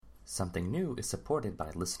Something New is supported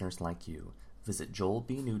by listeners like you. Visit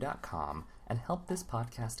joelbnew.com and help this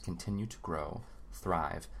podcast continue to grow,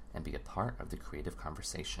 thrive, and be a part of the creative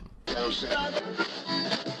conversation. Are you working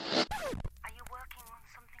on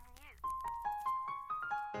something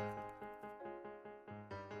new?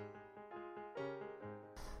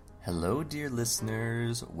 Hello, dear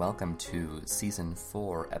listeners. Welcome to Season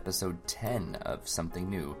 4, Episode 10 of Something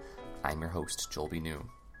New. I'm your host, Joel B. New.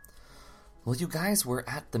 Well, you guys, we're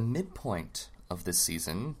at the midpoint of this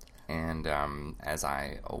season, and as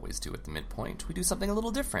I always do at the midpoint, we do something a little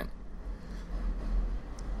different.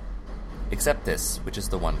 Except this, which is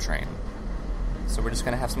the one train. So we're just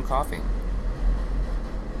going to have some coffee.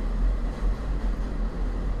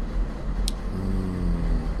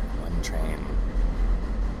 One train.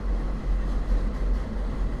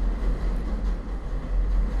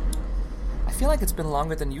 I feel like it's been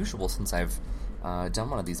longer than usual since I've done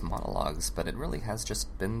one of these monologues, but it really has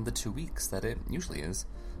just been the 2 weeks that it usually is.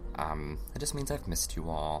 It just means I've missed you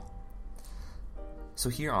all. So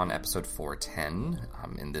here on episode 410,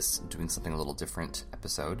 in this doing something a little different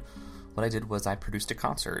episode, what I did was I produced a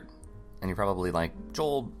concert. And you're probably like,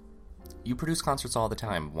 Joel, you produce concerts all the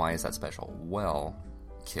time. Why is that special? Well,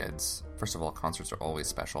 kids, first of all, concerts are always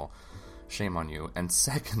special. Shame on you. And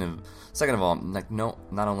second of all,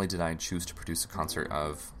 not only did I choose to produce a concert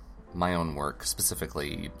of my own work,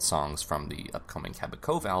 specifically songs from the upcoming Cabot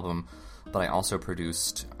Cove album, but I also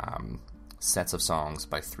produced sets of songs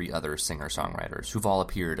by 3 other singer-songwriters who've all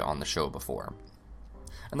appeared on the show before.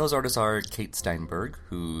 And those artists are Kate Steinberg,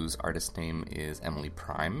 whose artist name is Emily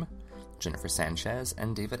Prime, Jennifer Sanchez,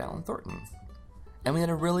 and David Allen Thornton. And we had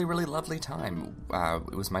a really, really lovely time.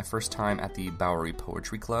 It was my first time at the Bowery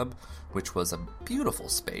Poetry Club, which was a beautiful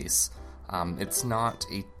space. It's not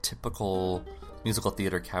a typical musical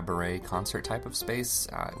theater cabaret concert type of space.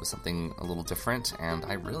 It was something a little different, and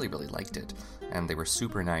I really, really liked it. And they were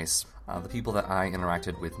super nice. The people that I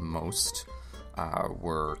interacted with most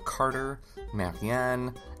were Carter,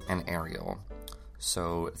 Marianne, and Ariel.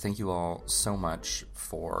 So thank you all so much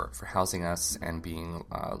for housing us and being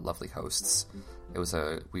lovely hosts. It was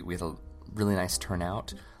we had a really nice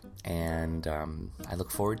turnout, and I look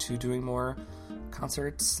forward to doing more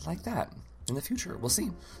concerts like that in the future. We'll see.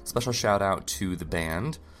 Special shout out to the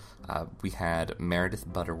band. We had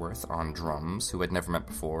Meredith Butterworth on drums, who I'd never met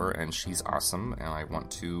before, and she's awesome, and I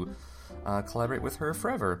want to collaborate with her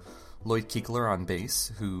forever. Lloyd Kiekler on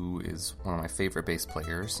bass, who is one of my favorite bass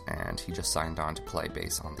players, and he just signed on to play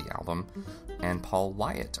bass on the album. And Paul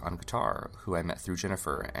Wyatt on guitar, who I met through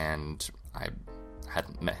Jennifer, and I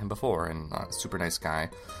hadn't met him before, and super nice guy.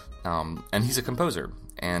 And he's a composer,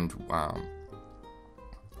 and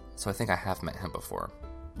so I think I have met him before.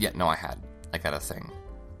 Yeah, no, I had. I got a thing.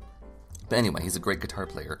 But anyway, he's a great guitar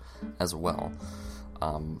player as well.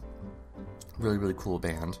 Really, really cool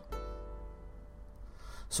band.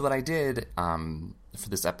 So what I did for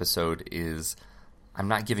this episode is, I'm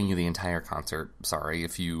not giving you the entire concert. Sorry,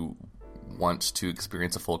 if you want to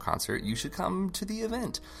experience a full concert, you should come to the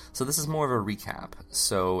event. So this is more of a recap.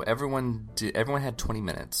 So everyone had 20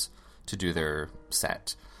 minutes to do their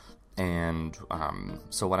set. And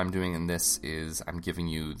so what I'm doing in this is I'm giving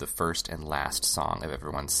you the first and last song of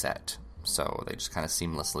everyone's set. So they just kind of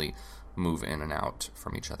seamlessly move in and out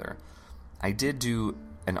from each other. I did do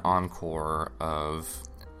an encore of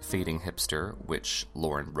Fading Hipster, which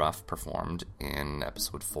Lauren Ruff performed in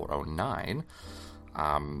episode 409,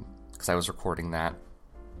 because I was recording that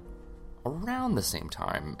around the same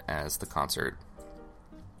time as the concert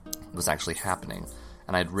was actually happening.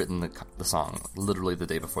 And I'd written the song literally the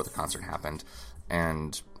day before the concert happened,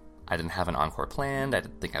 and I didn't have an encore planned. I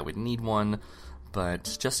didn't think I would need one,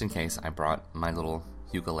 but just in case, I brought my little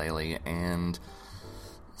ukulele and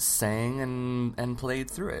sang and played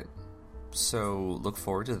through it. So look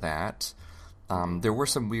forward to that. There were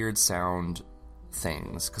some weird sound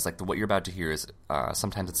things, because what you're about to hear is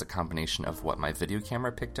sometimes it's a combination of what my video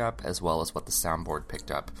camera picked up as well as what the soundboard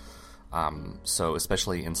picked up. So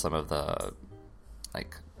especially in some of the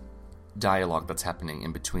dialogue that's happening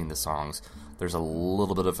in between the songs, there's a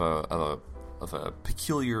little bit of a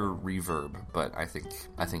peculiar reverb, but I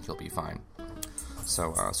think you'll be fine.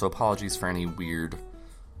 So apologies for any weird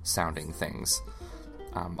sounding things.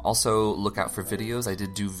 Also, look out for videos. I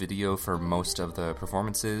did do video for most of the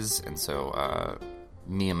performances, and so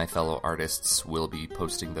me and my fellow artists will be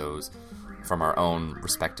posting those from our own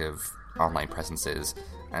respective online presences,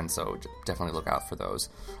 and so definitely look out for those.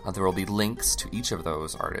 There will be links to each of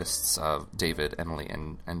those artists, David, Emily,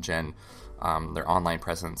 and Jen, their online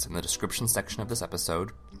presence in the description section of this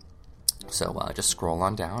episode. So just scroll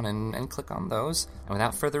on down and click on those. And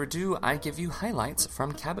without further ado, I give you highlights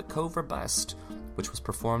from Cabot Cove or Bust, which was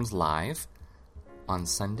performed live on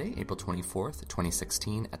Sunday, April 24th,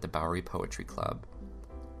 2016 at the Bowery Poetry Club.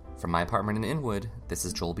 From my apartment in Inwood, this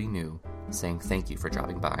is Joel B. New, saying thank you for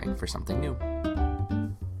dropping by for something new.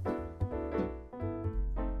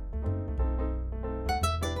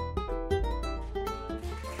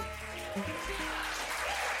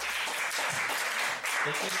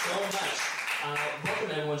 Thank you so much.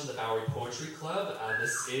 Welcome everyone to the Bowery Poetry Club.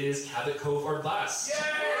 This is Cabot Cove or Bust.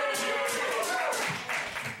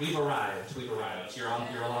 We've arrived. You're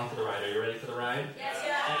along for the ride. Are you ready for the ride? Yes.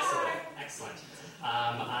 Excellent.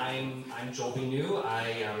 I'm Joel B. New.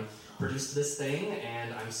 I produced this thing,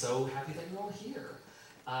 and I'm so happy that you're all here.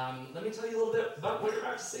 Let me tell you a little bit about what you're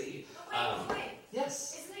about to see. Wait.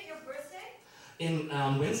 Yes. Isn't it your birthday?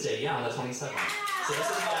 On Wednesday, on the 27th. Yeah. So this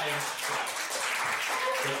is my...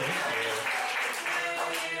 So thank you.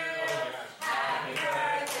 Happy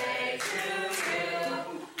birthday to you.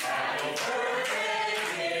 Happy birthday,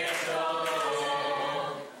 dear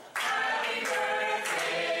Joel. Happy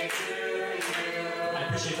birthday to you. I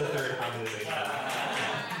appreciate the third music.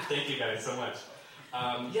 Thank you guys so much.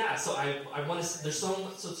 So I want to. There's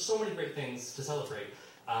so many great things to celebrate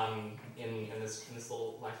in this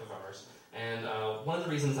little life of ours. And one of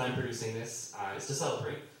the reasons I'm producing this is to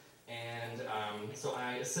celebrate. And so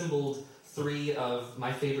I assembled 3 of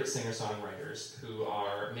my favorite singer-songwriters who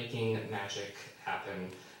are making magic happen,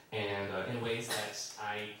 and in ways that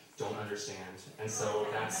I don't understand. And so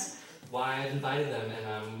that's why I've invited them,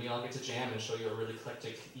 and we all get to jam and show you a really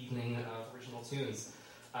eclectic evening of original tunes.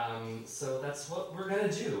 So that's what we're going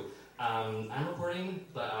to do. I'm recording,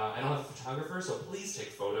 but I don't have a photographer, so please take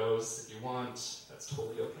photos if you want. That's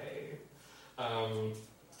totally okay.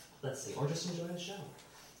 Let's see, or just enjoy the show.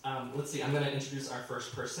 Let's see, I'm going to introduce our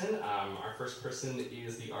first person. Our first person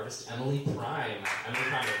is the artist Emily Prime. Emily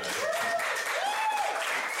Prime, everybody.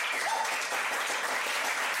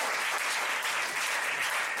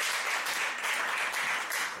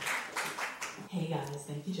 Hey guys,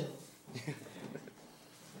 thank you, Joel.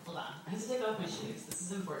 Hold on, I have to take off my shoes. This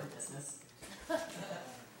is important business. I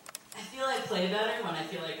feel I play better when I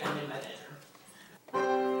feel like I'm in my bedroom.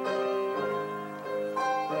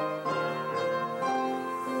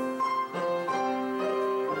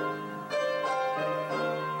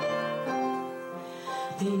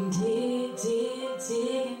 Then dig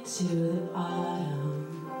into the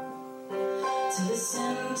bottom, to the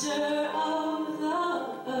center of the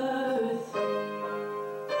earth.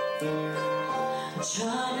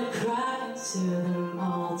 Trying to crack into the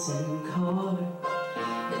molten core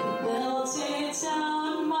and melt it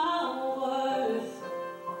down my worth.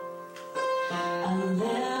 I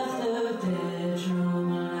left the bedroom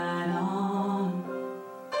light on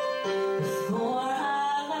before I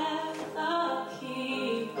left the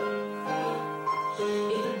key.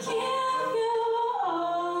 If I give you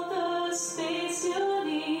all the space you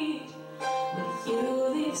need, will you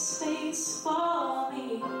leave space for me?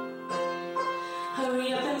 Hurry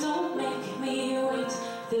up and don't make me wait.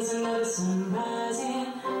 There's another sun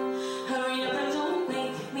rising. Hurry up and don't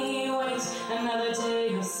make me wait. Another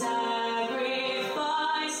day of sacrificing.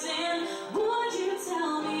 Would you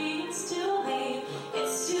tell me it's too late?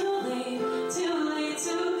 It's too late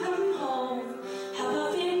to come home. Have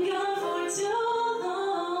I been gone for too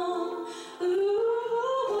long? Ooh,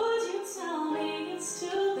 would you tell me it's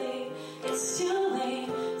too late? It's too late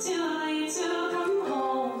to come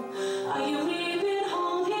home. Are you even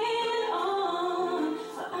holding on?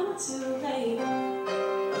 Or am I too late?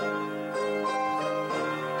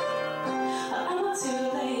 Or am I too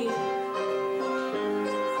late?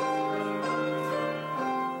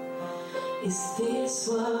 Is this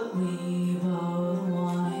what we both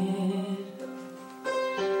wanted?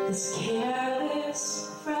 This careless,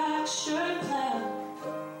 fractured plan?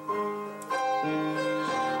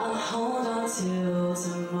 I'll hold on till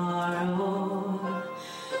tomorrow.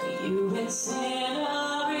 You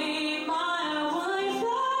incinerate my wife.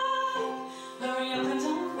 Hurry up and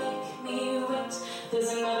don't make me wait.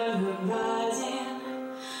 There's another moon rising.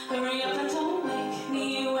 Hurry up and don't make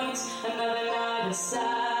me wait. Another night of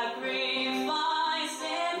sacrificing.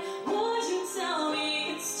 Would you tell me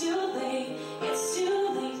it's too late? It's too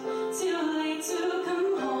late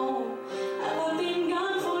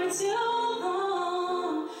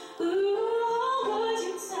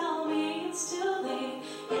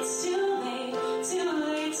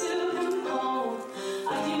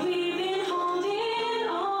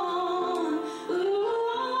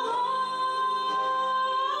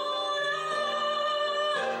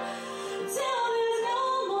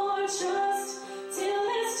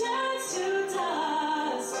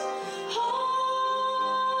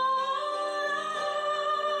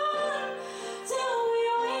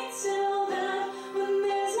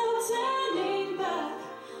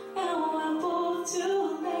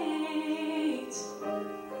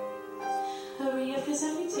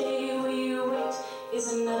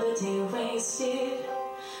day wasted.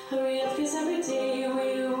 Hurry up, 'cause every day we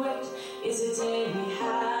wait is a day we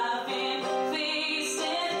haven't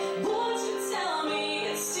wasted. Won't you tell me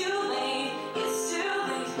it's too late? It's too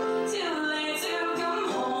late, too late to come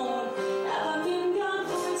home. Have I been gone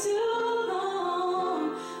for too long?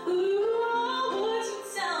 Ooh, would you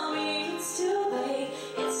tell me it's too late?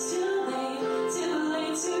 It's too late, too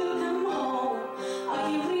late to come home. Are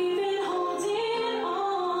you even holding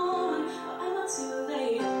on? Or am I too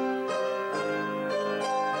late?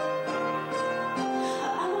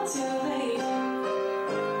 Am I too late?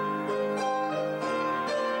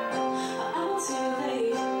 Am I too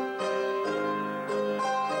late?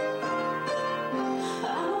 Am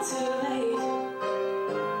I too late?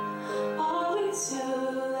 Are we too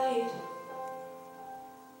late?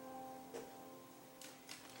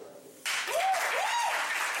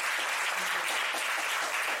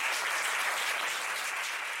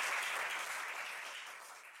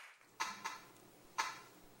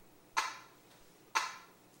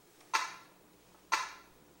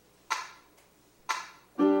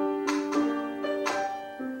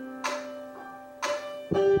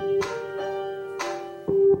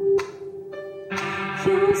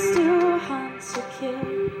 You still hunt to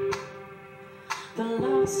kill the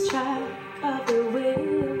lost track of the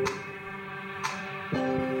wheel.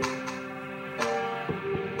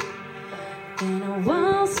 Been a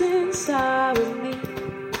while since I was me.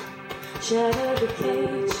 Shattered the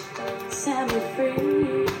cage, set me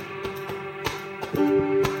free.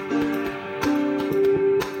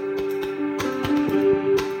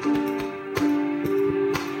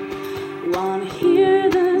 Wanna hear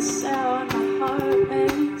the sound my heart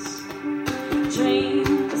makes. Dream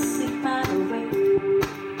to sleep my awake.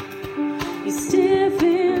 You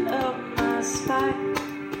stiffen up my spine.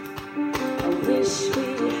 I wish we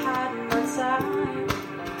had more time.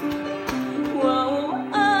 Whoa,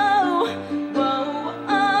 oh, whoa,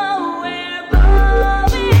 oh, we're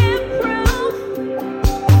bulletproof.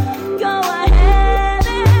 Go ahead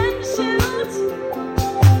and shoot.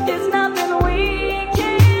 There's nothing we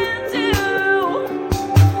can do.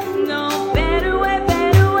 No better way,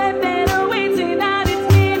 better way, better way. Tonight it's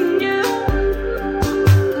me and you.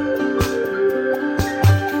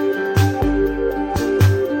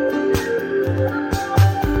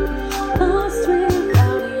 Lost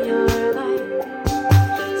without your light.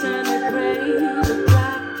 Turn the gray to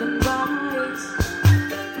black and white.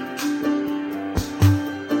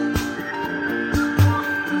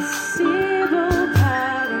 Zero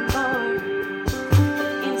paramore.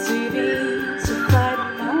 In TV to fight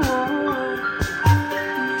my war.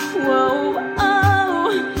 Whoa, oh,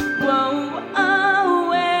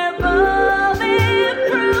 we're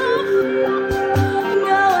bulletproof.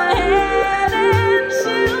 Go ahead and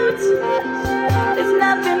shoot. There's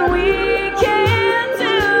nothing we can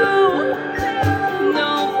do. No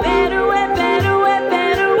better way, better way,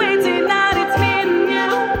 better way. Tonight it's me and you.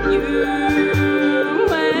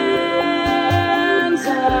 You and I.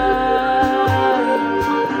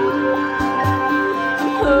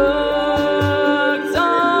 Hooked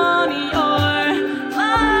on your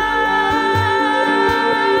light.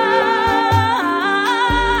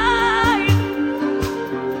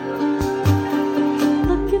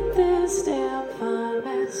 Look at this damn fine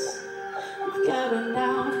mess. I'm going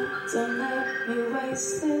out, don't let me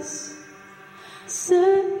waste this.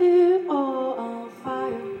 Set it all on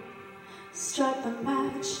fire. Strike the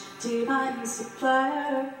match, divine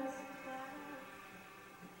supplier.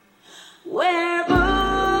 We're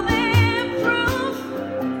bulletproof.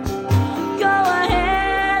 Go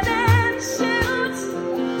ahead and shoot.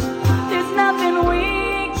 There's nothing we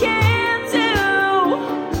can do.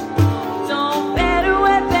 Don't better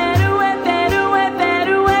way, better way, better way,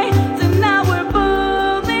 better way. Tonight we're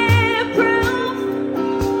bulletproof.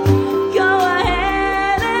 Go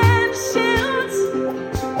ahead and shoot.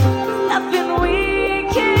 Nothing we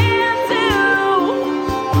can do.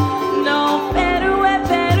 No better way,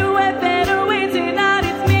 better way, better way. Tonight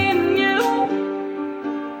it's me and you.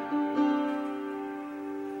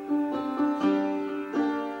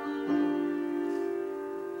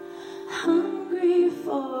 Hungry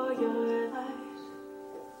for your light.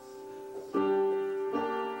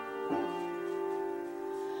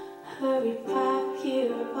 Hurry back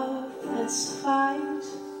here up, let's fight.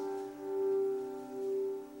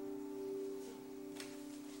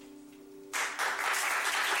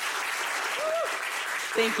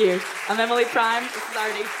 Thank you. I'm Emily Prime. This is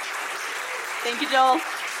Artie. Thank you, Joel.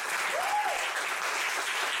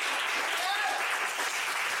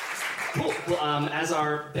 Cool. Well, as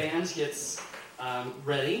our band gets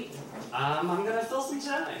ready, I'm gonna fill some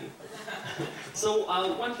time. So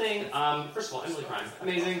one thing, first of all, Emily Prime,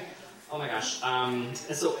 amazing. Oh my gosh. And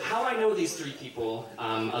so how I know these three people,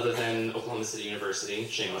 other than Oklahoma City University,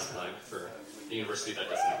 shameless plug for a university that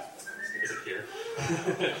isn't here.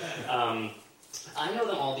 I know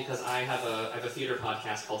them all because I have a theater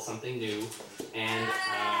podcast called Something New, and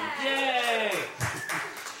yay!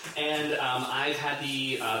 And I've had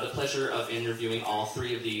the pleasure of interviewing all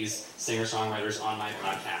three of these singer-songwriters on my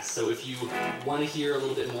podcast. So if you want to hear a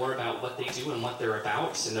little bit more about what they do and what they're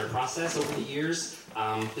about and their process over the years,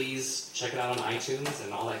 please check it out on iTunes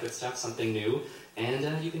and all that good stuff, Something New. And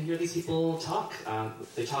you can hear these people talk.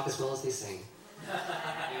 They talk as well as they sing.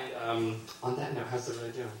 And on that note, how's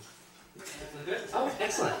everybody doing? Good? Oh,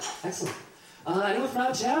 excellent. Excellent. Anyone from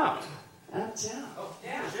out of town? Out of town. Oh,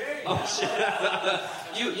 yeah. Oh, shit.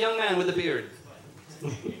 You, young man with a beard.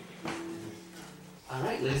 All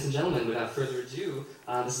right, ladies and gentlemen, without further ado,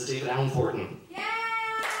 this is David Allen Thornton. Yeah!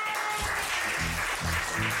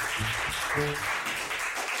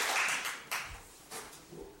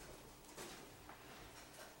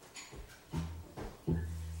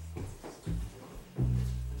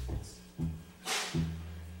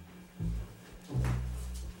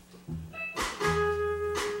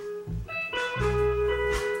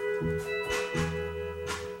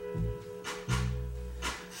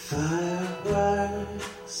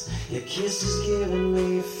 Fireworks, your kiss is giving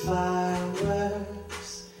me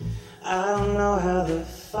fireworks. I don't know how the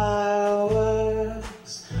fire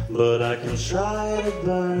works, but I can try to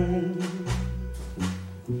burn.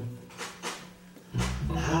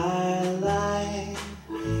 Highlight,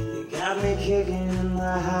 you got me kicking in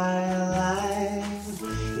the highlight.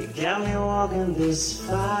 You got me walking this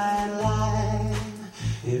fine line.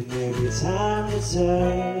 It may be time to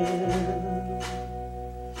turn.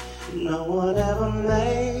 No one ever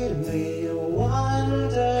made me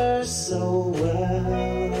wonder so well.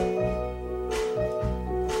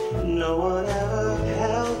 No one ever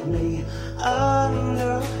held me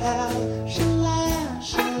under hell. Shalala,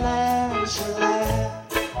 shalala, shalala.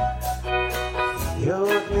 You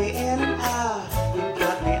work me in and out. You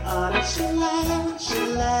got me on it. Shalala,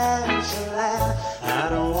 shalala, shalala. I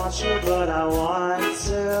don't want you, but I want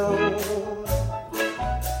to.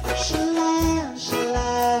 Shalala,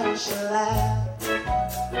 shalala, shalala.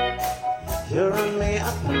 You run me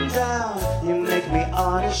up and down. You make me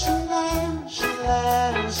honest. Shalala,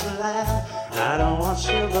 shalala, shalala. I don't want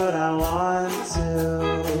you, but I want to.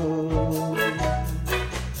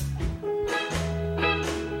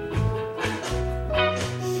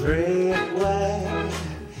 Freeway,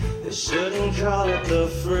 they shouldn't call it the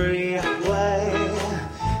freeway,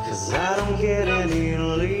 'cause I don't get any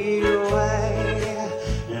leeway,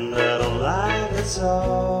 and I don't like it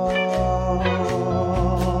all.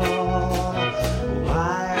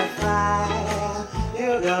 Wi-Fi,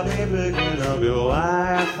 you got me picking up your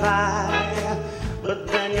Wi-Fi, but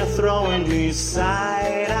then you're throwing me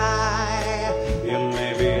side-eye. You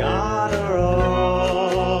may be on a roll.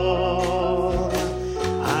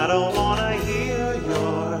 I don't wanna hear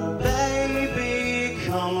your baby,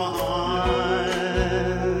 come on.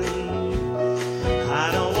 I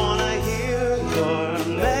don't wanna hear your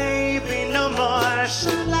maybe no more.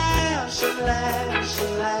 Shalala, shalala,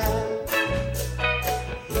 shalala.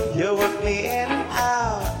 You work me in and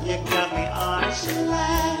out. You got me on it.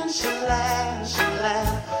 Shalala, shalala,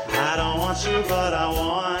 shalala. I don't want you, but I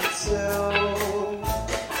want to.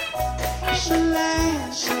 Shalala,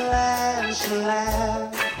 shalala, shalala.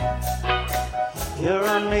 You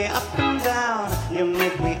run me up and down. You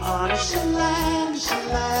make me honest. Shalala,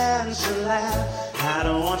 shalala, shalala. I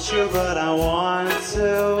don't want you, but I want to.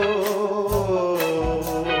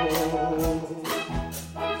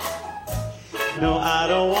 No, I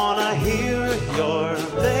don't wanna hear your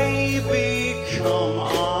baby, come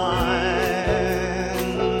on.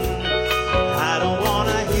 I don't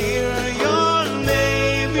wanna hear your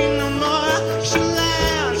maybe no more.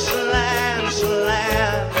 Shalala, shalala, shalala.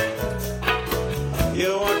 You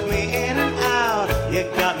work me in and out. You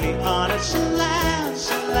got me on it. Shalala,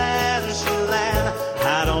 shalala, shalala. I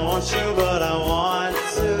don't want you, but I want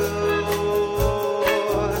to.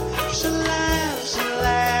 Shalala,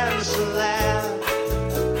 shalala, shalala.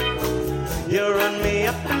 You run me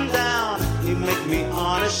up and down. You make me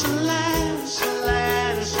honest. Shalala,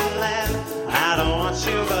 shalala, shalala. I don't want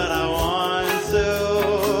you, but I want to.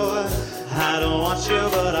 I don't want you,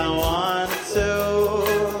 but I want to.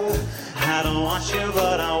 I don't want you,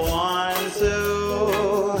 but I want to.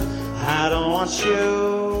 I don't want you.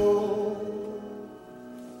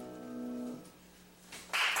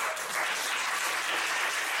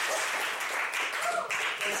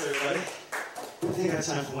 Thanks, everybody. think I have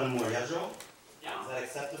time for one more. Yeah, Joel? Yeah. Is that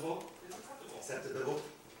acceptable? It's acceptable.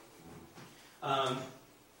 Acceptable?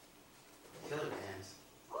 Killer band.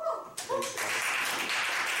 Thanks, guys.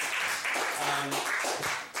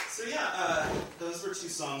 So yeah, those were two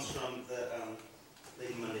songs from the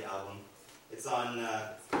Lady Monday album. It's on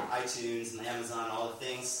iTunes and Amazon, all the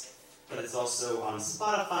things, but it's also on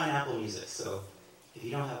Spotify and Apple Music. So if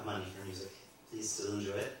you don't have money for music, please still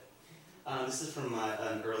enjoy it. This is from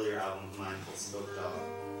an earlier album of mine called Smoke Dog.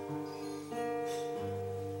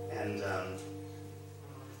 And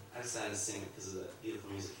I decided to sing it because of the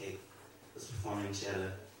beautiful music Kate was performing. She had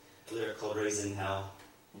a lyric called Raising Hell.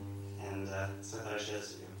 And so I thought I'd share this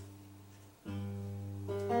with you.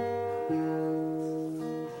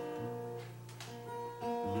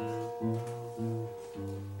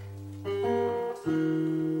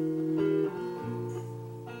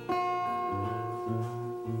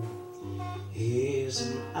 Here's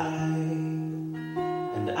an eye,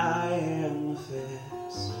 and I am a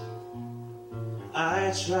fist.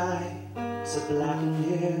 I tried to blacken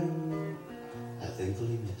him, I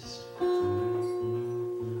thankfully missed.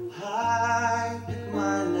 I pick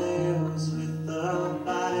my nails with a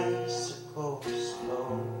bicycle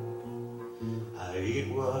stone. I eat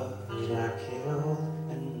what I kill,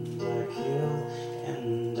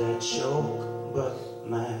 and I choke, but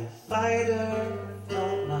my fighter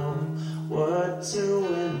don't know what to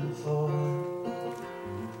win for.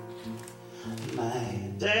 My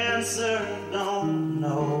dancer don't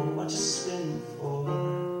know what to spin for.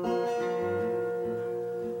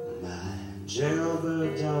 My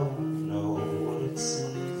jailbird don't know what it's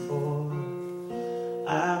in for.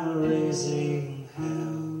 I'm raising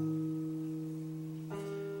hell.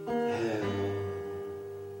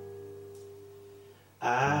 I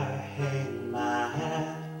hang my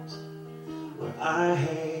hat where I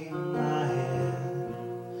hang my head.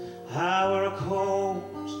 I wear a coat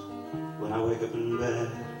when I wake up in bed.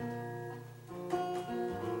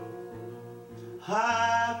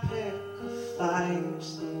 I pick a fight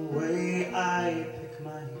the way I pick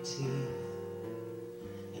my teeth,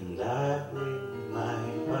 and I bring my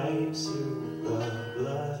bite to the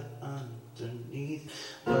blood underneath.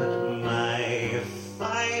 But my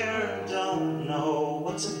fire don't know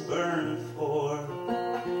what to burn for.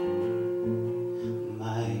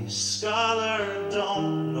 My scholar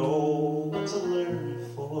don't know what to learn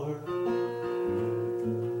for.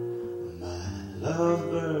 My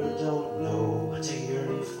lovebird don't know what to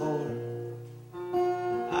yearn for.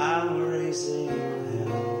 I'm raising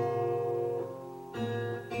hell.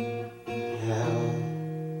 Hell.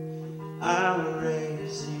 I'm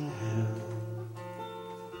raising hell.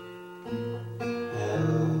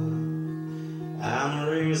 Hell. I'm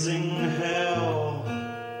raising hell.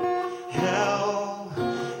 Hell.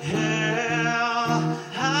 Hell.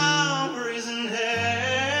 I'm raising hell.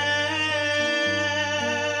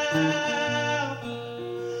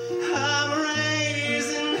 I'm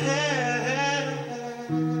raising hell.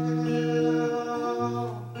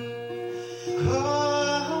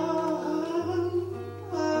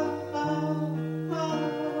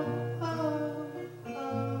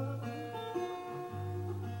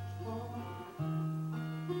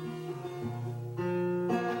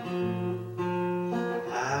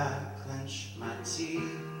 I clench my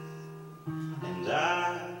teeth and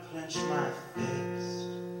I clench my fist,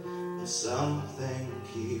 but something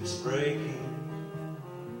keeps breaking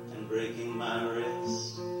and breaking my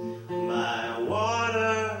wrist. My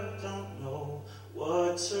water don't know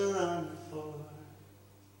what to run for.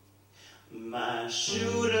 My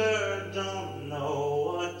shooter don't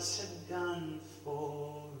know what to gun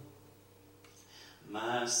for.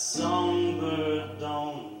 My songbird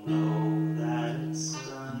don't know that it's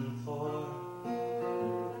done for.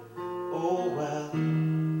 Oh well,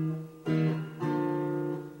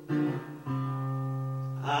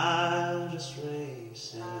 I'll just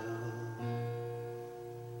raise hell.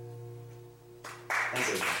 That's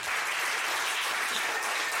it.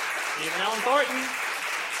 Stephen Allen Thornton.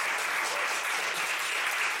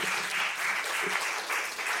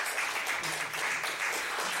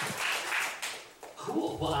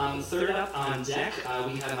 Cool. Well, third up on deck,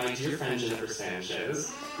 we have my dear friend Jennifer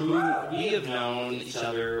Sanchez, who we have known each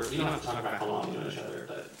other. We don't have to talk about how long we've known each other,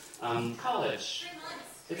 but college.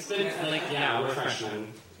 It's been we're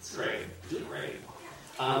freshmen. It's great. Doing great.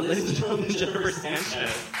 Ladies and gentlemen, Jennifer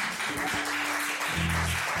Sanchez.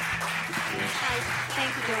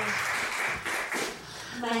 Thank you, Joel.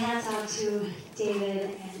 My hats out to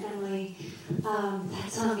David and Emily. That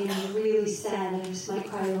song made me really sad. I just might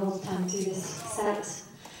cry the whole time through this set.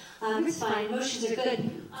 It's fine. Emotions are good.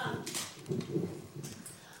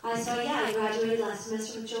 I graduated last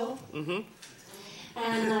semester with Joel. Mm-hmm.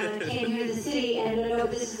 and came here to the city. And no,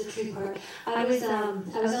 this is the true part. I was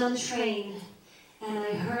on the train, and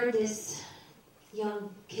I heard this young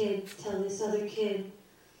kid tell this other kid,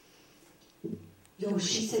 "Yo,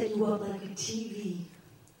 she set you up like a TV."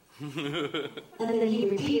 And then he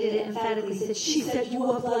repeated it emphatically, said, "She set you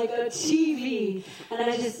up like a TV." And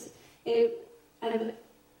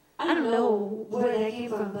I don't know where that came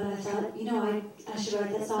from, but I thought, I should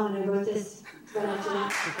write that song, and I wrote this right after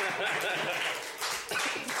that.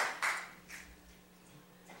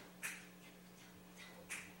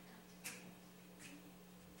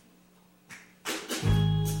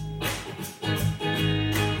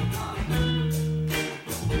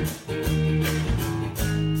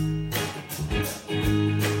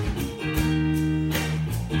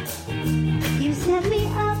 You set me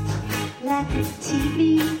up like a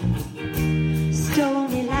TV, stole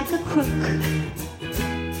me like a crook,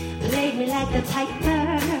 played me like the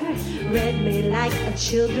piper, read me like a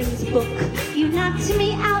children's book. You knocked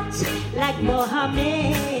me out like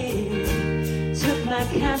Mohammed, took my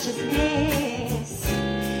consciousness.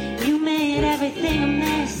 You made everything a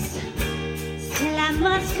mess. Still I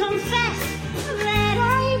must confess that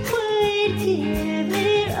I would give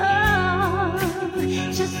it all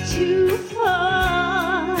just to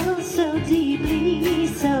fall so deeply,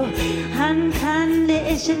 so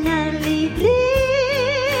unconditionally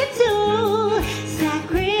to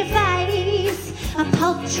sacrifice a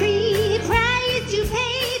paltry price to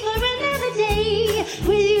pay for another day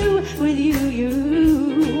with you.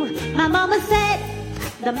 My mama said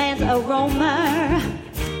the man's a roamer.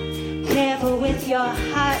 Careful with your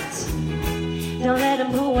heart. Don't let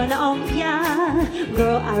him put one on ya.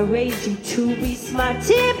 Girl, I raised you to be smart.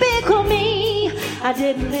 Typical me. I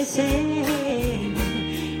didn't listen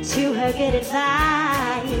to her good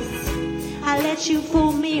advice. I let you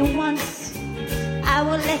fool me once. I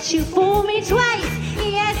will let you fool me twice.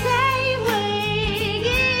 Yes, I will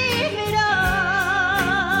give it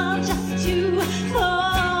all just to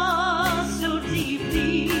fall so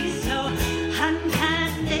deeply, so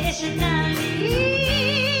unconditionally.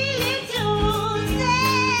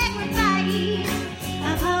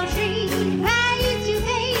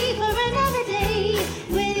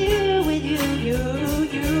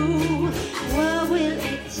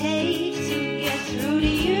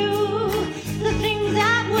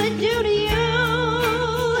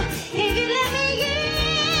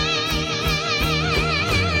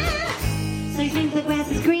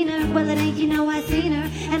 I seen her,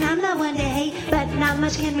 and I'm not one to hate, but not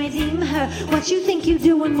much can redeem her. What you think you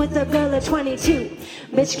doing with a girl at 22?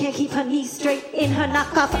 Bitch can't keep her knees straight in her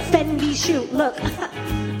knockoff Fendi shoe. Look,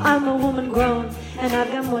 I'm a woman grown, and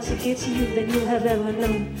I've got more to give to you than you have ever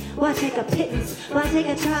known. Why take a pittance? Why take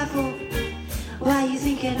a trifle? Why you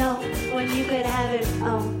think you know when you could have it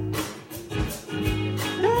all?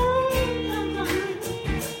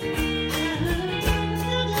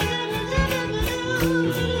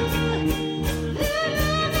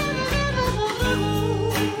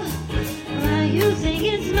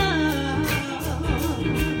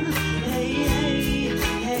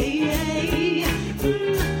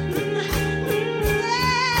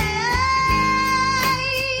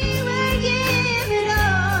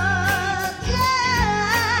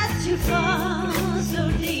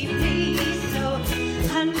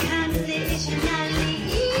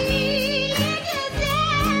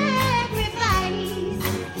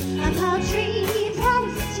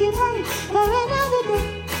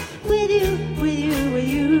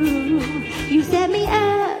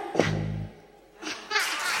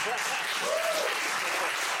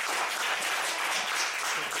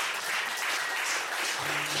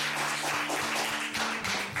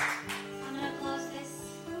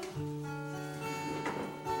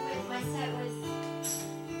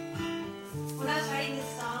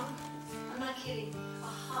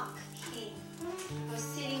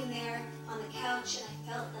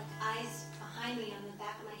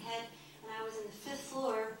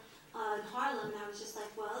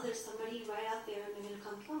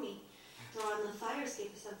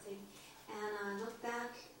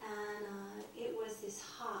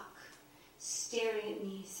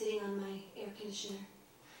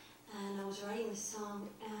 And I was writing this song,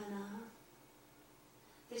 and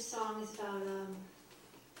this song is about,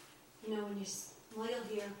 when you're loyal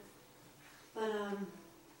here. But I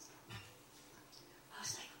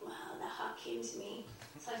was like, wow, that hawk came to me.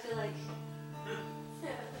 So I feel like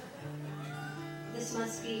this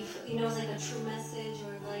must be, it's like a true message,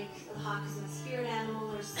 or like the hawk is a spirit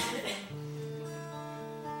animal or something.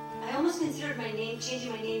 I almost considered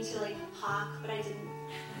changing my name to like Hawk, but I didn't.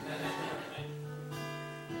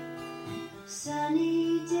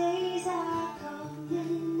 Sunny days are gone,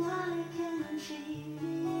 feel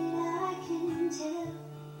it, I can tell.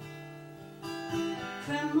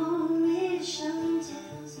 Premonition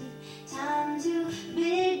tells me time to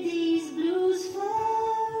bid these blues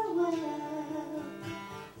farewell.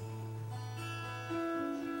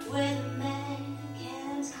 When man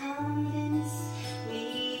can't convince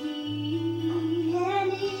me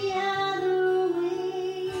any other way.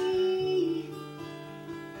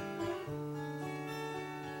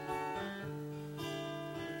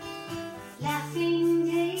 Laughing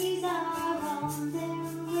days are on their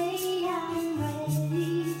way. I'm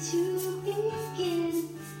ready to begin.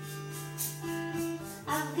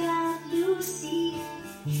 I've got Lucy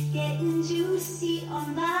getting juicy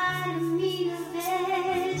on vitamin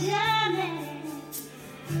Benjamin.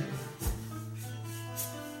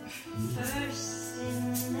 First in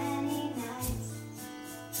many nights,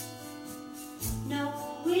 no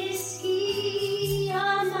whiskey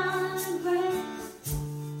on my breath.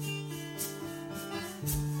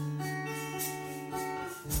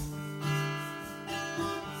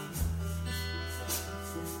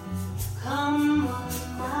 Come what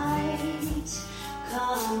might,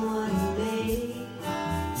 come what may.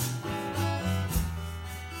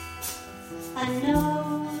 I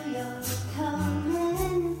know you're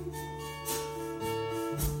coming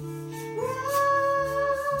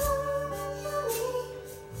round for me.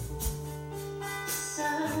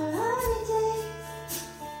 Sunny day.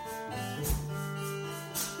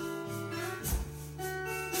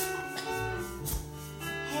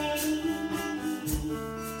 Hey,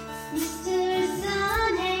 Mr.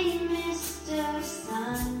 Sun, hey, Mr.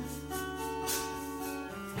 Sun.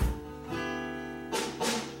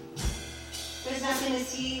 There's nothing to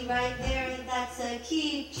see right there, that's a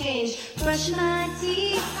key change. Brush my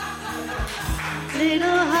teeth,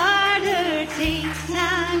 little harder, takes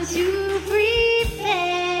time to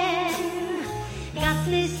prepare. Got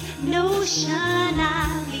this notion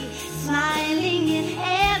I'll be smiling in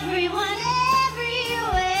everyone,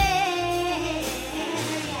 everywhere.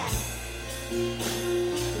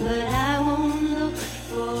 But I won't look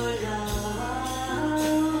for love,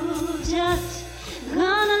 just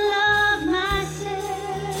gonna love myself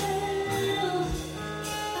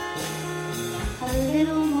a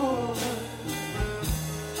little more.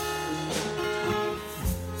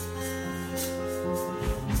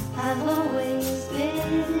 I've always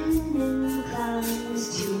been inclined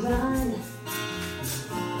to run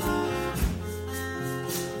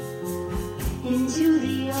into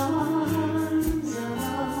the arms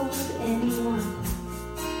of anyone.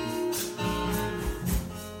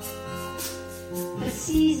 But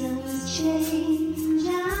seasons change,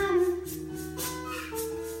 I'm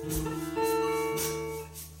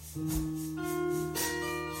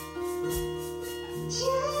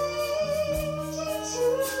changing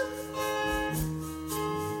too.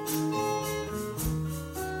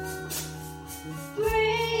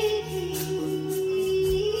 Breaking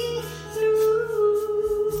through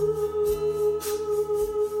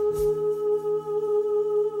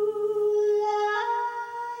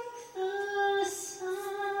like the sun.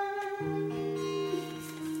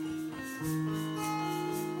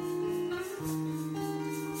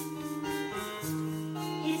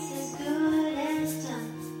 It's as good as done.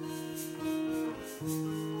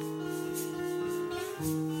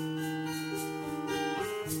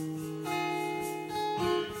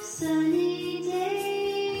 Sunny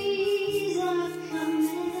days are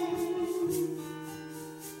coming.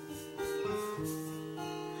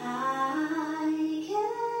 I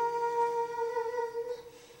can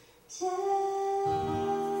tell.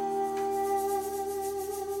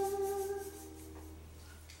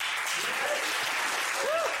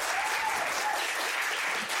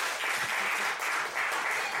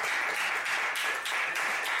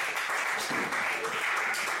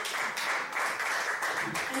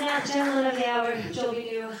 And now, gentleman of the hour, Joby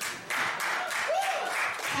New.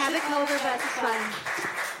 Habit holder, but it's fine.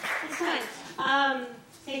 It's fine.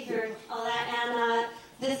 Thank you for all that. And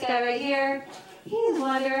this guy right here, he's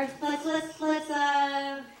wonder. Let's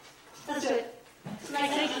do it.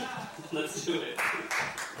 Nice, thank you. Let's do it.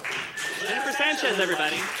 Jennifer Sanchez,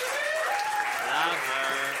 everybody. Love her.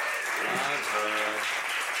 Love her.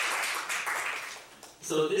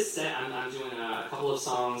 So this set, I'm doing a couple of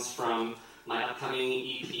songs from my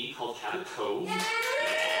upcoming EP called Cabot Cove,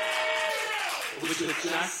 which was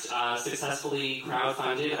just successfully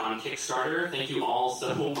crowdfunded on Kickstarter. Thank you all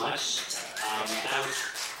so much. That was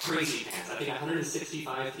crazy pants. I think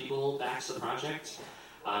 165 people backed the project.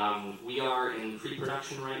 We are in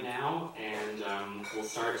pre-production right now, and we'll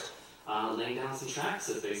start laying down some tracks,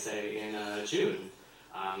 as they say, in June.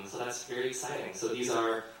 So that's very exciting. So these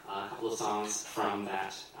are a couple of songs from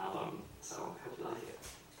that album. So I hope you like it.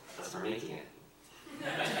 That's for making it.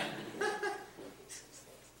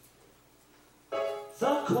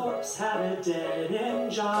 The corpse had a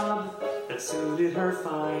dead-end job that suited her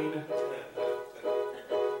fine.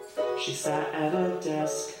 She sat at a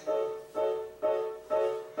desk.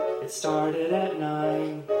 It started at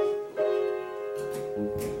 9.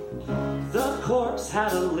 The corpse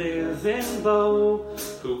had a live-in beau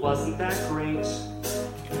who wasn't that great.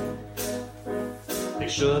 They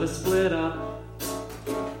should have split up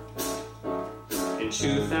in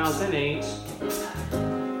 2008.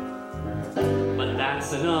 But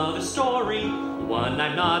that's another story, one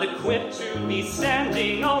I'm not equipped to be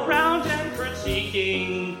standing around and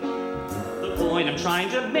critiquing. The point I'm trying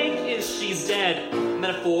to make is she's dead,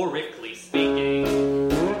 metaphorically speaking.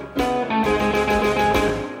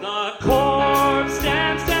 The corpse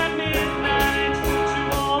danced at midnight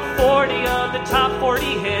to all 40 of the top 40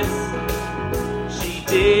 hits. She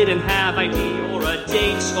didn't have ID or a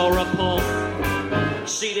date or a pulse.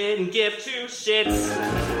 She didn't give two shits.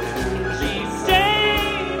 She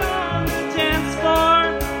stayed on the dance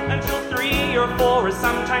floor until 3 or 4 or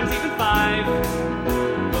sometimes even 5.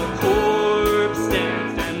 The corpse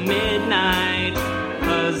danced at midnight,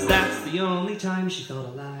 'cause that's the only time she felt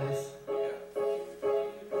alive.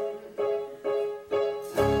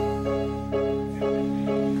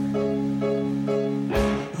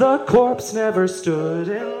 The corpse never stood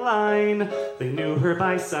in line. They knew her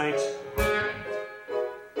by sight.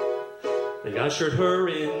 They ushered her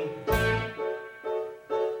in,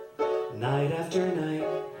 night after night.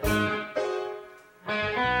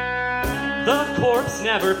 The corpse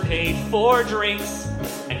never paid for drinks,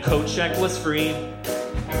 and coat check was free.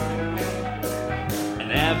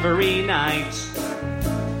 And every night,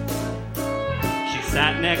 she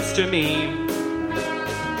sat next to me.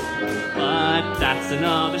 But that's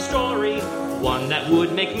another story, one that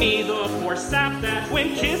would make me the poor sap that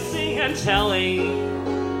went kissing and telling.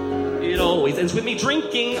 It always ends with me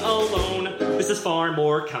drinking alone. This is far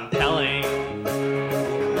more compelling.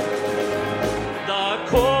 The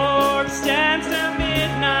corpse danced at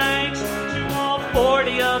midnight to all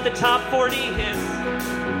 40 of the top 40 hits.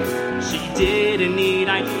 She didn't need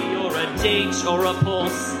ID or a date or a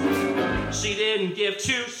pulse. She didn't give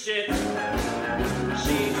two shits.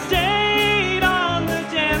 She stayed on the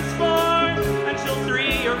dance floor until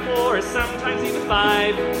 3 or 4, sometimes even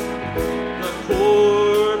 5. The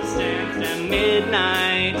corpse danced at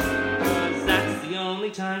midnight, 'cause that's the only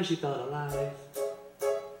time she felt alive.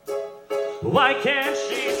 Why can't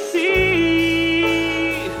she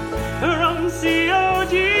see her own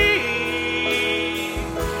COD?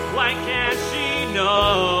 Why can't she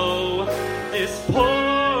know this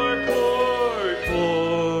poor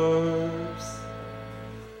corpse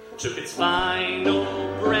took its final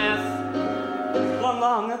breath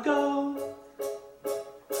long ago?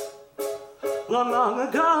 Long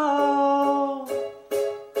ago.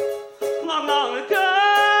 Long ago.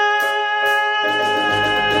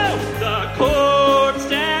 The corpse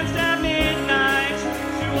danced at midnight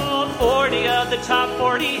to all 40 of the top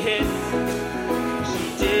 40 hits. She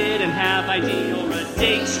didn't have ID or a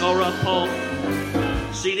date or a pulse.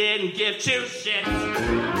 She didn't give two shits.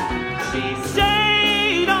 She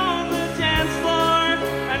stayed on the dance floor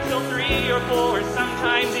until 3 or 4,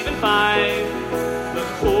 sometimes even 5. The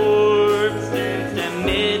corpse danced at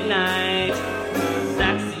midnight, 'cause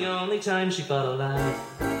that's the only time she felt alive.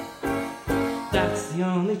 That's the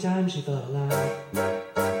only time she felt alive.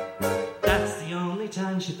 That's the only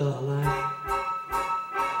time she felt alive.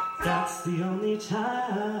 That's the only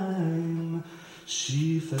time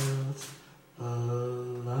she felt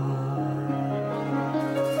alive.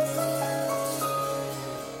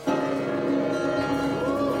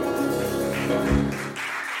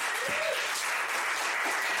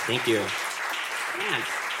 Thank you. Man.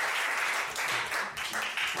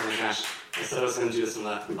 Oh my gosh. I said I was going to do this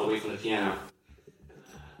away from the piano.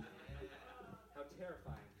 How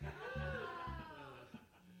terrifying.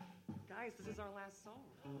 Guys, this is our last song.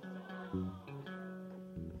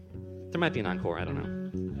 There might be an encore, I don't know.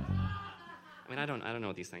 I mean, I don't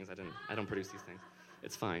know these things. I don't produce these things.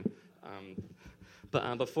 It's fine.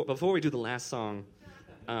 But before we do the last song,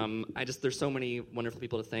 there's so many wonderful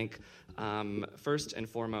people to thank. First and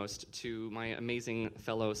foremost, to my amazing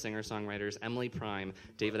fellow singer-songwriters, Emily Prime,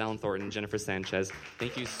 David Allen Thornton, Jennifer Sanchez.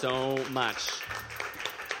 Thank you so much.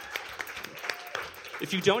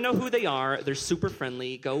 If you don't know who they are, they're super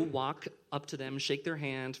friendly. Go walk up to them, shake their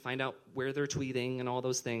hand, find out where they're tweeting and all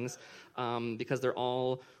those things, because they're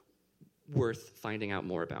all worth finding out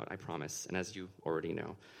more about, I promise, and as you already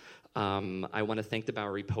know. I want to thank the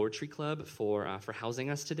Bowery Poetry Club for housing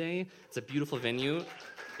us today. It's a beautiful venue.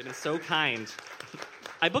 They've been so kind.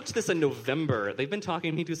 I booked this in November. They've been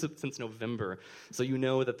talking to me since November, so you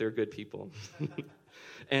know that they're good people.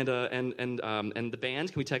 And the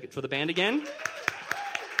band, can we check it for the band again?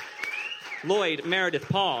 Lloyd, Meredith,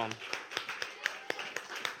 Paul.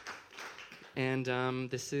 And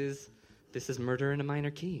this is Murder in a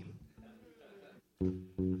Minor Key.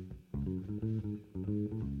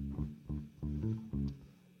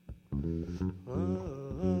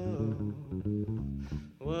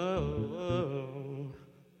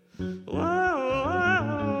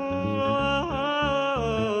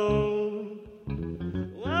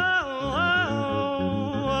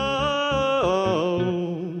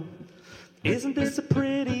 Isn't this a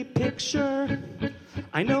pretty picture?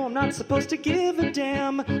 I know I'm not supposed to give a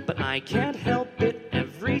damn, but I can't help it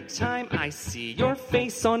every time I see your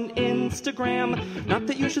face on Instagram. Not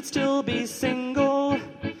that you should still be single.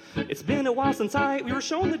 It's been a while since we were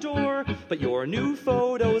shown the door, but your new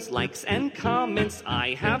photos, likes, and comments,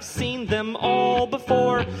 I have seen them all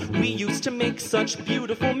before. We used to make such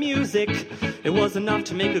beautiful music. It was enough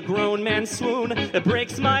to make a grown man swoon. It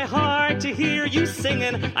breaks my heart to hear you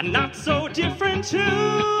singing a not so different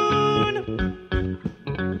tune.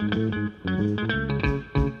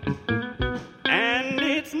 And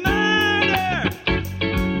it's murder,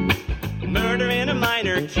 murder in a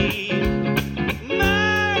minor key.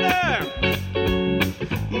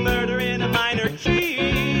 Murder in a minor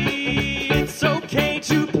key. It's okay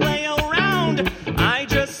to play around. I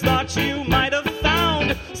just thought you might have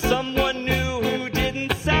found someone new who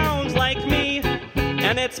didn't sound like me.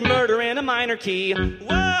 And it's murder in a minor key. Whoa,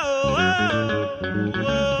 whoa,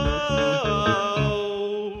 whoa,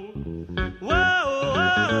 whoa,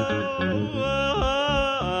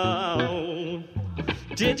 whoa.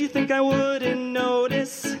 Did you think I wouldn't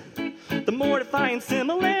notice the mortifying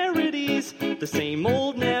similarities? The same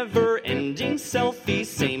old never-ending selfies,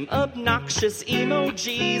 same obnoxious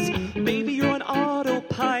emojis. Baby, you're on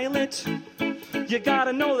autopilot. You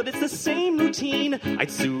gotta know that it's the same routine.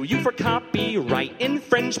 I'd sue you for copyright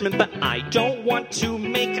infringement, but I don't want to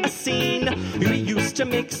make a scene. We used to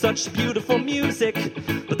make such beautiful music,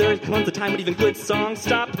 but there comes a time when even good songs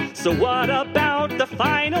stop. So what about the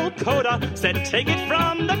final coda? Said take it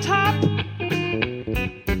from the top.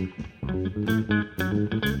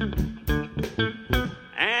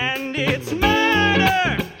 And it's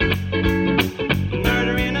murder,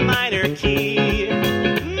 murder in a minor key.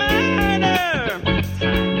 Murder,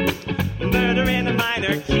 murder in a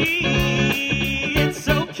minor key. It's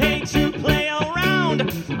okay to play around.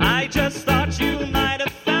 I just thought you might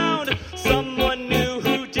have found someone new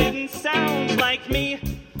who didn't sound like me.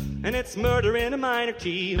 And it's murder in a minor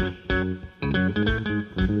key.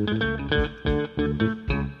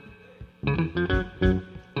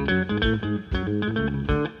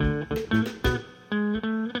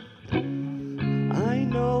 I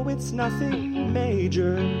know it's nothing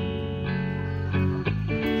major.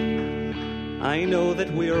 I know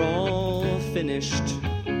that we're all finished.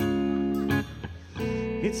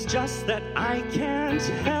 It's just that I can't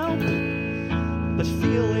help but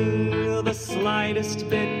feeling the slightest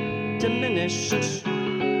bit diminished. It's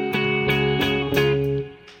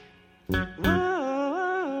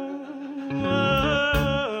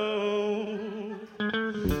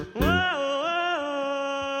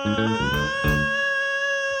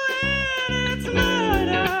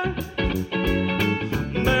murder,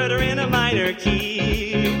 murder in a minor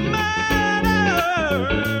key.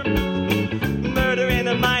 Murder, murder in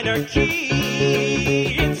a minor key.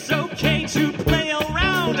 It's okay to play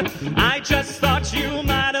around. I just thought you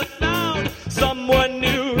might have found someone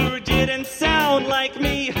new who didn't sound like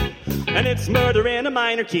me. And it's murder in a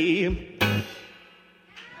minor key.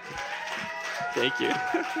 Thank you.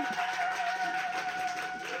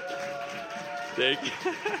 Thank you.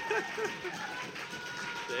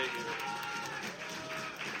 Thank you.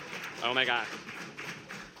 Oh my God.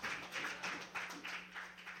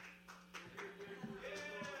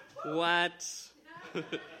 What?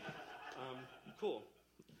 Cool.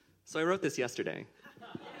 So I wrote this yesterday.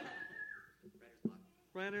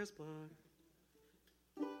 Writer's block.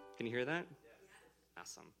 Can you hear that?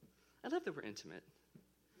 Awesome. I love that we're intimate.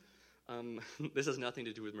 This has nothing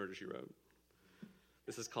to do with Murder, She Wrote.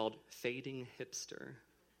 This is called Fading Hipster.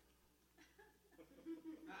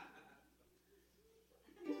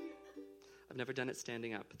 I've never done it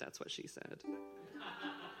standing up, that's what she said.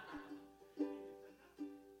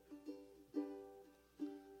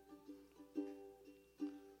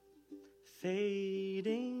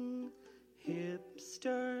 Fading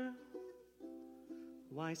hipster,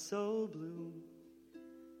 so blue.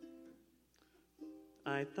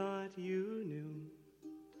 I thought you knew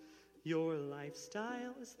your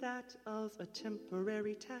lifestyle is that of a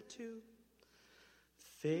temporary tattoo.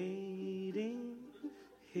 Fading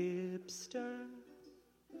hipster,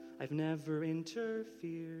 I've never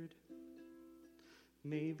interfered.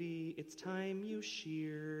 Maybe it's time you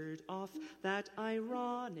sheared off that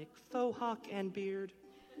ironic faux hawk and beard.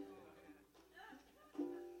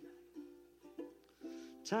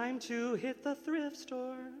 Time to hit the thrift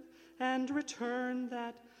store and return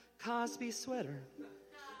that Cosby sweater.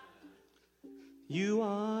 You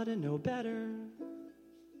ought to know better.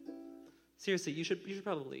 Seriously, you should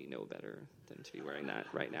probably know better than to be wearing that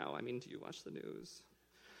right now. I mean, do you watch the news?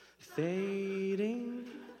 Fading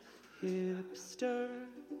hipster,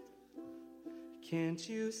 can't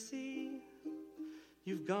you see?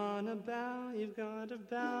 You've gone about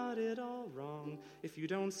it all wrong. If you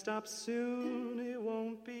don't stop soon, it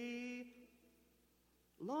won't be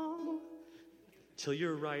long till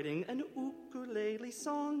you're writing an ukulele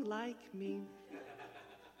song like me.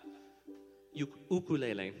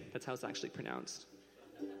 Ukulele, that's how it's actually pronounced.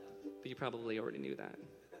 But you probably already knew that.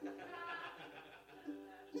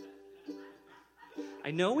 I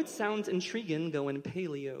know it sounds intriguing going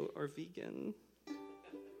paleo or vegan.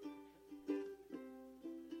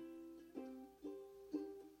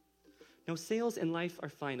 No, sales in life are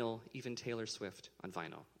final, even Taylor Swift on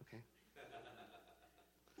vinyl, okay?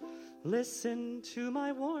 Listen to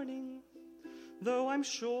my warning, though I'm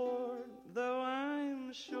sure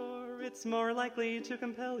it's more likely to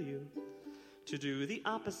compel you to do the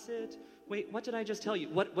opposite. Wait, what did I just tell you?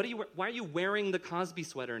 Why are you wearing the Cosby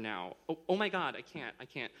sweater now? Oh my God, I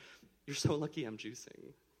can't. You're so lucky I'm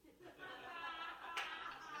juicing.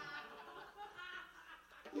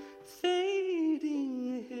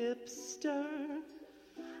 Fading hipster,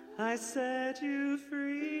 I set you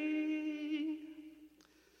free.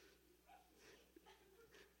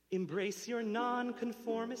 Embrace your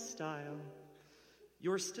nonconformist style.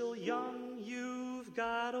 You're still young, you've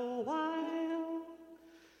got a while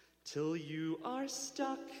till you are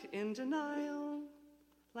stuck in denial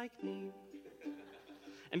like me.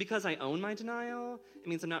 And because I own my denial, it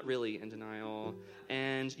means I'm not really in denial,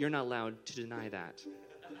 and you're not allowed to deny that.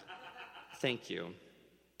 Thank you.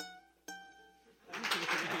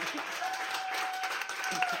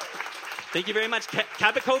 Thank you very much.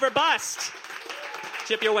 Capicover bust.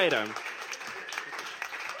 Chip your waiter.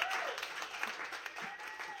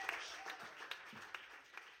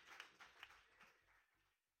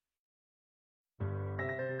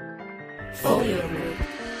 Folio Group.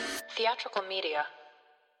 Theatrical media